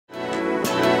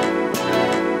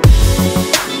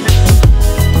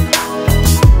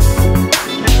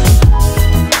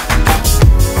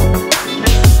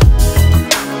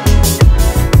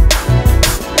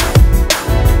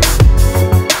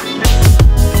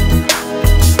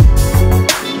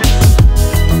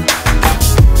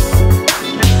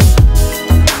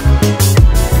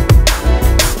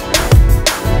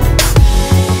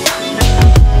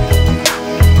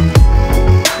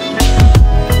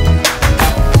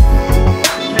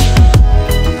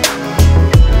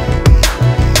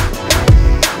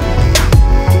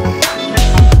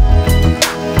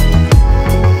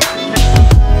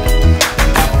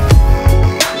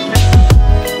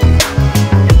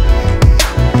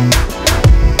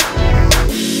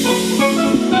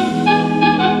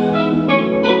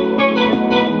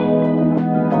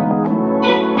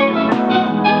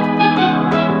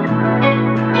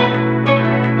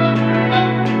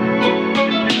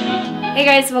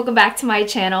welcome back to my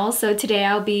channel. So today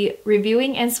I'll be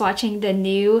reviewing and swatching the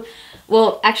new,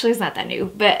 well actually it's not that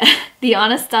new, but the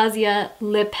Anastasia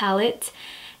lip palette.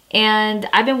 And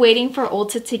I've been waiting for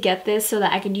Ulta to get this so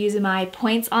that I could use my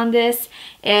points on this,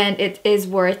 and it is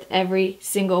worth every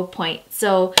single point.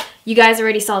 So you guys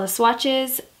already saw the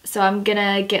swatches, so I'm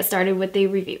gonna get started with the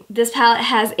review. This palette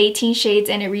has 18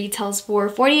 shades and it retails for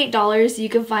 $48. You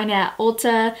can find it at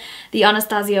Ulta, the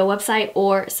Anastasia website,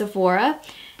 or Sephora.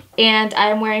 And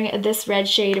I'm wearing this red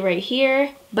shade right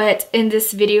here, but in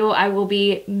this video I will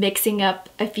be mixing up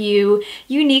a few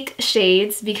unique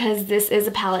shades because this is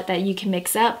a palette that you can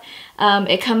mix up.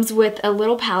 It comes with a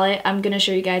little palette I'm gonna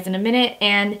show you guys in a minute,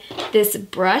 and this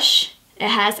brush. It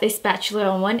has a spatula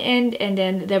on one end and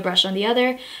then the brush on the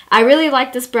other. I really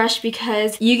like this brush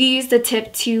because you can use the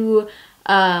tip to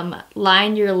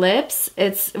line your lips.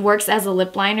 It works as a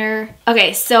lip liner.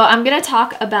 Okay, so I'm gonna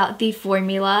talk about the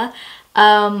formula.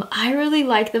 I really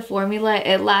like the formula.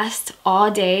 It lasts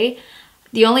all day.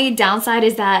 The only downside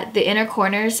is that the inner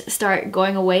corners start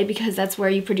going away because that's where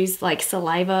you produce like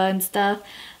saliva and stuff.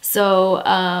 So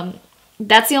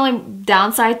that's the only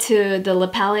downside to the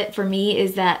lip palette for me,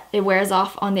 is that it wears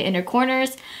off on the inner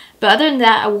corners. But other than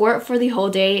that, I wore it for the whole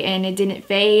day and it didn't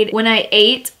fade. When I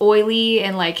ate oily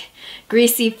and like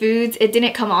greasy foods, it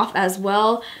didn't come off as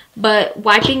well. But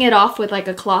wiping it off with like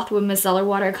a cloth with micellar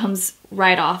water comes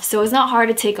right off. So it's not hard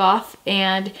to take off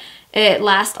and it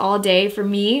lasts all day for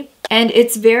me. And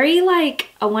it's very like,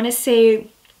 I want to say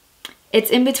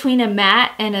it's in between a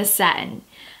matte and a satin.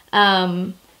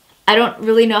 I don't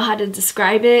really know how to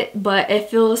describe it, but it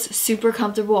feels super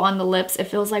comfortable on the lips. It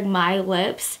feels like my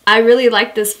lips. I really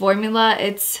like this formula.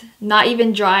 It's not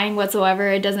even drying whatsoever.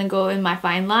 It doesn't go in my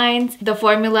fine lines. The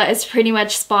formula is pretty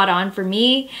much spot on for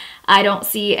me. I don't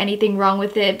see anything wrong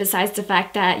with it besides the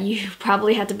fact that you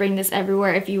probably have to bring this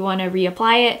everywhere if you want to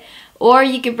reapply it. Or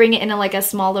you could bring it in like a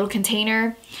small little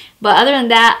container. But other than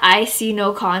that, I see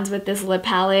no cons with this lip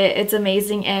palette. It's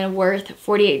amazing and worth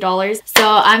 $48. So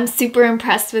I'm super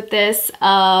impressed with this.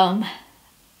 I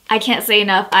can't say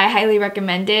enough. I highly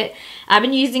recommend it. I've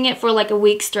been using it for like a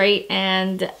week straight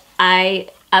and I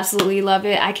absolutely love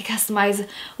it. I can customize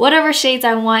whatever shades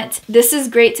I want. This is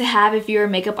great to have if you're a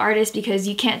makeup artist because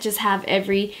you can't just have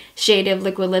every shade of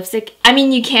liquid lipstick. I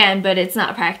mean, you can, but it's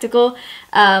not practical.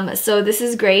 So this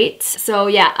is great. So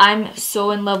yeah, I'm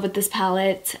so in love with this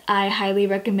palette. I highly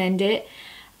recommend it.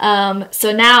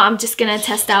 So now I'm just gonna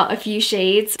test out a few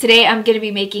shades. Today I'm gonna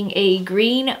be making a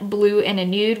green, blue, and a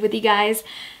nude with you guys.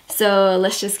 So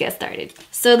let's just get started.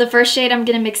 So the first shade I'm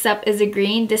gonna mix up is a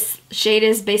green. This shade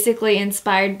is basically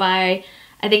inspired by,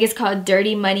 I think it's called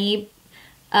Dirty Money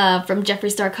from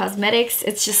Jeffree Star Cosmetics.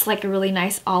 It's just like a really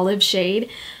nice olive shade.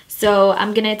 So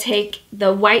I'm gonna take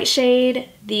the white shade,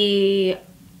 the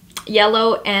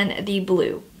yellow, and the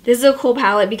blue. This is a cool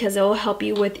palette because it will help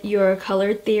you with your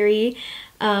color theory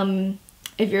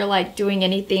if you're like doing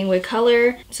anything with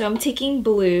color. So I'm taking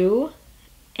blue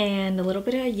and a little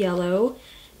bit of yellow.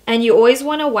 And you always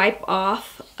want to wipe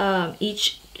off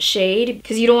each shade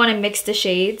because you don't want to mix the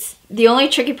shades. The only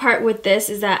tricky part with this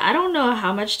is that I don't know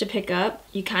how much to pick up.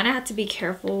 You kind of have to be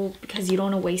careful because you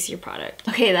don't want to waste your product.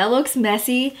 Okay, that looks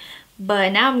messy,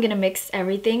 but now I'm going to mix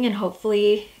everything and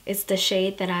hopefully it's the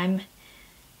shade that I'm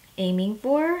aiming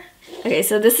for. Okay,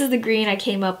 so this is the green I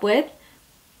came up with.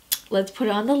 Let's put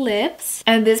it on the lips.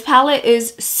 And this palette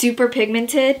is super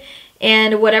pigmented,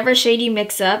 and whatever shade you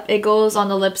mix up, it goes on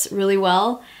the lips really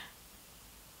well.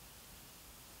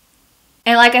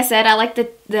 And like I said, I like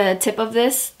the tip of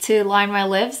this to line my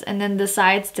lips and then the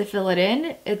sides to fill it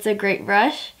in. It's a great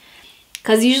brush.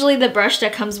 Because usually the brush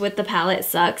that comes with the palette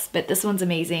sucks, but this one's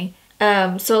amazing.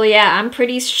 So yeah, I'm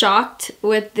pretty shocked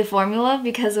with the formula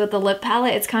because with the lip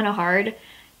palette, it's kind of hard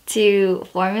to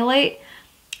formulate.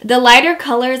 The lighter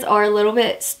colors are a little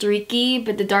bit streaky,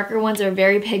 but the darker ones are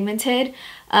very pigmented.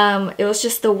 It was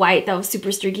just the white that was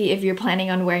super streaky if you're planning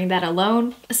on wearing that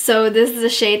alone. So this is a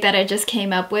shade that I just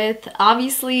came up with.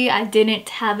 Obviously, I didn't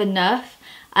have enough.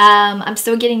 I'm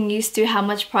still getting used to how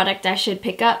much product I should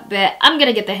pick up, but I'm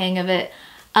gonna get the hang of it.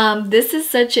 This is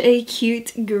such a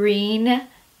cute green.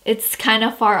 It's kind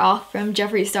of far off from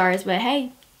Jeffree Star's, but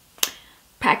hey,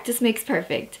 practice makes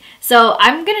perfect. So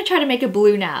I'm gonna try to make a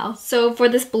blue now. So for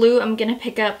this blue, I'm gonna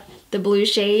pick up the blue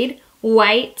shade,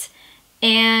 white,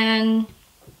 and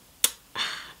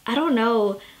I don't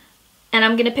know. And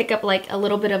I'm gonna pick up like a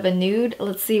little bit of a nude.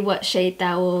 Let's see what shade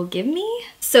that will give me.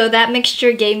 So that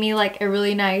mixture gave me like a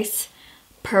really nice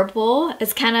purple.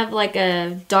 It's kind of like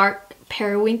a dark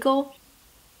periwinkle.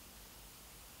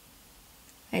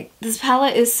 Like, this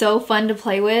palette is so fun to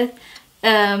play with.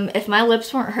 If my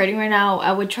lips weren't hurting right now,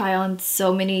 I would try on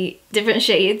so many different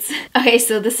shades. Okay,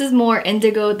 so this is more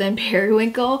indigo than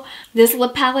periwinkle. This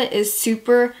lip palette is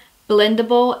super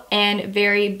blendable and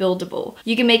very buildable.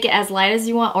 You can make it as light as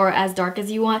you want or as dark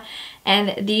as you want,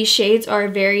 and these shades are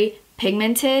very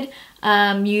pigmented.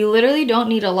 You literally don't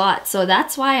need a lot, so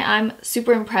that's why I'm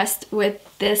super impressed with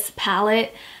this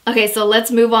palette. Okay, so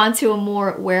let's move on to a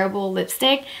more wearable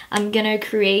lipstick. I'm gonna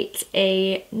create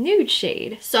a nude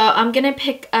shade. So I'm gonna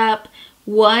pick up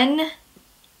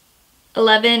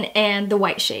 111 and the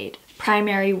white shade,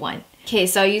 primary 1. Okay,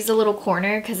 so I used a little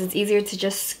corner because it's easier to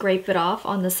just scrape it off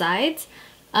on the sides.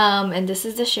 And this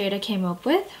is the shade I came up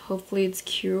with. Hopefully it's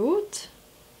cute.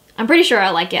 I'm pretty sure I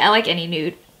like it. I like any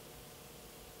nude.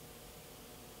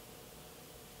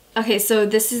 Okay, so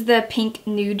this is the pink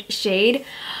nude shade.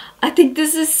 I think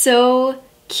this is so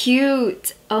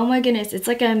cute. Oh my goodness, it's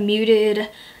like a muted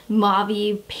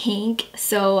mauvey pink.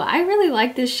 So I really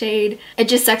like this shade. It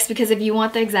just sucks because if you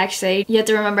want the exact shade, you have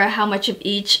to remember how much of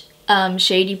each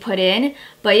shade you put in.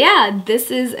 But yeah,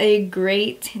 this is a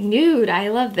great nude. I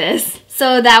love this.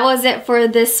 So that was it for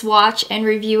this swatch and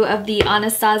review of the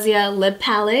Anastasia lip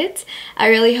palette. I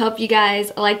really hope you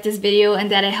guys liked this video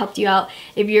and that it helped you out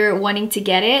if you're wanting to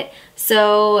get it.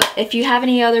 So if you have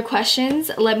any other questions,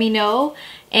 let me know.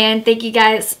 And thank you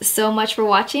guys so much for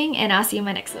watching, and I'll see you in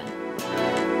my next one.